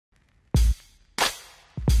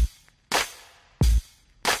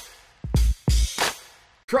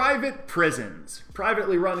Private prisons.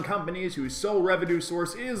 Privately run companies whose sole revenue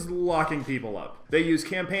source is locking people up. They use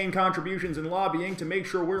campaign contributions and lobbying to make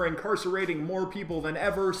sure we're incarcerating more people than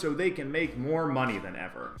ever so they can make more money than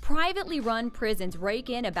ever. Privately run prisons rake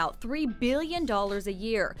in about $3 billion a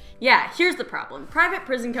year. Yeah, here's the problem. Private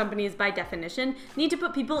prison companies, by definition, need to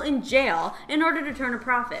put people in jail in order to turn a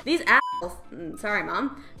profit. These assholes, sorry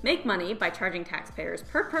mom, make money by charging taxpayers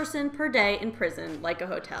per person per day in prison like a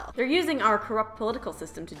hotel. They're using our corrupt political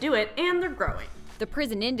system to do it, and they're growing. The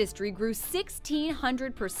prison industry grew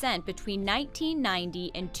 1,600% between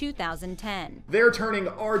 1990 and 2010. They're turning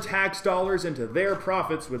our tax dollars into their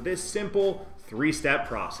profits with this simple three-step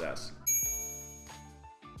process.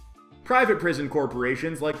 Private prison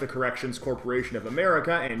corporations like the Corrections Corporation of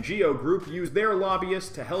America and GEO Group use their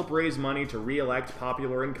lobbyists to help raise money to re-elect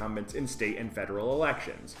popular incumbents in state and federal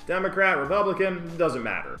elections. Democrat, Republican, doesn't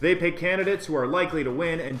matter. They pick candidates who are likely to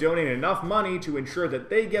win and donate enough money to ensure that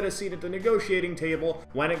they get a seat at the negotiating table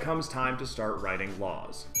when it comes time to start writing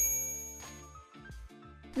laws.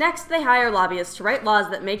 Next, they hire lobbyists to write laws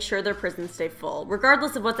that make sure their prisons stay full,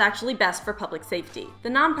 regardless of what's actually best for public safety. The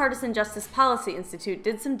Nonpartisan Justice Policy Institute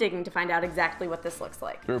did some digging to find out exactly what this looks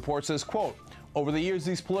like. The report says, quote, "Over the years,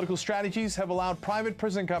 these political strategies have allowed private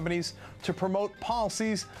prison companies to promote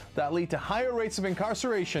policies that lead to higher rates of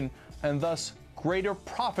incarceration and thus greater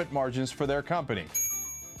profit margins for their company."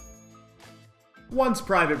 Once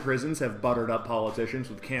private prisons have buttered up politicians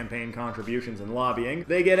with campaign contributions and lobbying,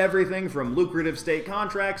 they get everything from lucrative state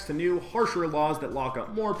contracts to new, harsher laws that lock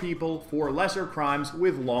up more people for lesser crimes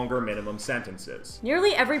with longer minimum sentences.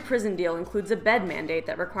 Nearly every prison deal includes a bed mandate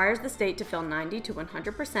that requires the state to fill 90 to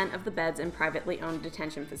 100% of the beds in privately owned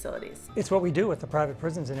detention facilities. It's what we do with the private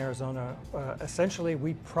prisons in Arizona. Essentially,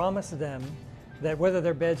 we promise them that whether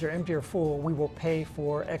their beds are empty or full, we will pay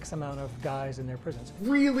for X amount of guys in their prisons.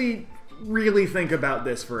 Really think about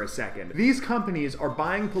this for a second. These companies are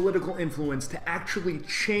buying political influence to actually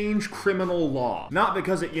change criminal law. Not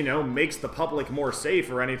because it, makes the public more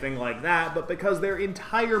safe or anything like that, but because their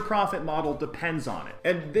entire profit model depends on it.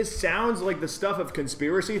 And this sounds like the stuff of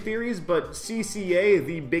conspiracy theories, but CCA,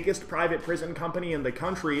 the biggest private prison company in the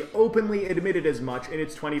country, openly admitted as much in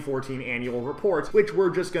its 2014 annual report, which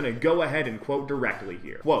we're just gonna go ahead and quote directly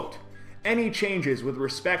here. Quote, "Any changes with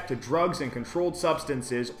respect to drugs and controlled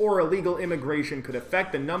substances or illegal immigration could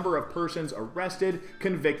affect the number of persons arrested,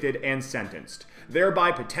 convicted, and sentenced,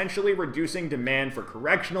 thereby potentially reducing demand for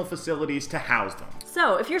correctional facilities to house them."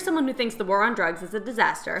 So, if you're someone who thinks the war on drugs is a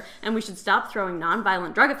disaster and we should stop throwing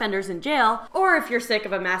nonviolent drug offenders in jail, or if you're sick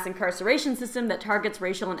of a mass incarceration system that targets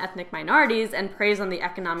racial and ethnic minorities and preys on the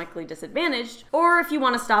economically disadvantaged, or if you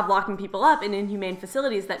want to stop locking people up in inhumane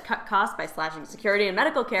facilities that cut costs by slashing security and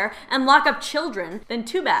medical care and lock up children, then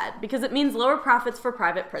too bad, because it means lower profits for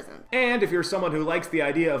private prisons. And if you're someone who likes the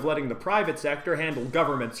idea of letting the private sector handle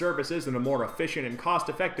government services in a more efficient and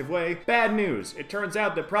cost-effective way, bad news. It turns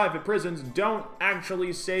out that private prisons don't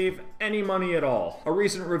actually save any money at all. A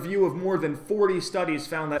recent review of more than 40 studies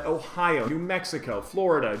found that Ohio, New Mexico,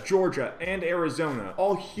 Florida, Georgia, and Arizona,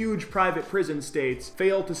 all huge private prison states,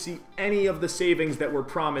 failed to see any of the savings that were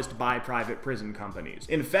promised by private prison companies.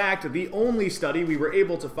 In fact, the only study we were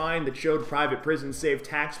able to find that showed private prisons saved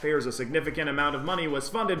taxpayers a significant amount of money was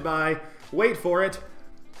funded by, wait for it,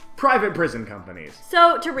 private prison companies.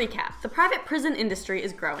 So, to recap, the private prison industry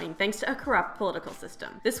is growing thanks to a corrupt political system.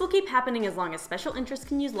 This will keep happening as long as special interests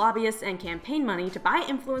can use lobbyists and campaign money to buy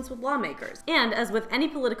influence with lawmakers. And as with any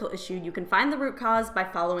political issue, you can find the root cause by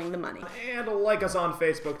following the money. And like us on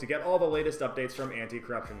Facebook to get all the latest updates from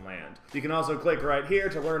Anti-Corruption Land. You can also click right here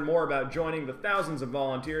to learn more about joining the thousands of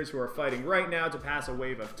volunteers who are fighting right now to pass a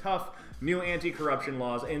wave of tough, new anti-corruption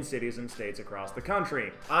laws in cities and states across the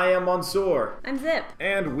country. I am Mansoor. I'm Zip.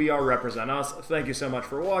 And we are Represent Us. Thank you so much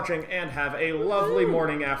for watching, and have a lovely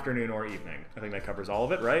morning, afternoon, or evening. I think that covers all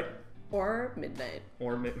of it, right? Or midnight.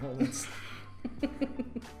 Or well, let's...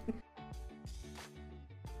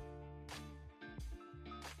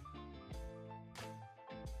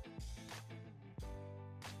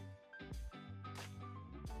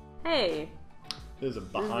 Hey. This is a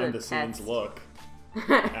behind-the-scenes test. look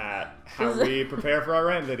at how we prepare for our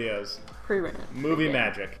rant videos. Pre-rant. Movie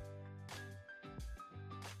magic.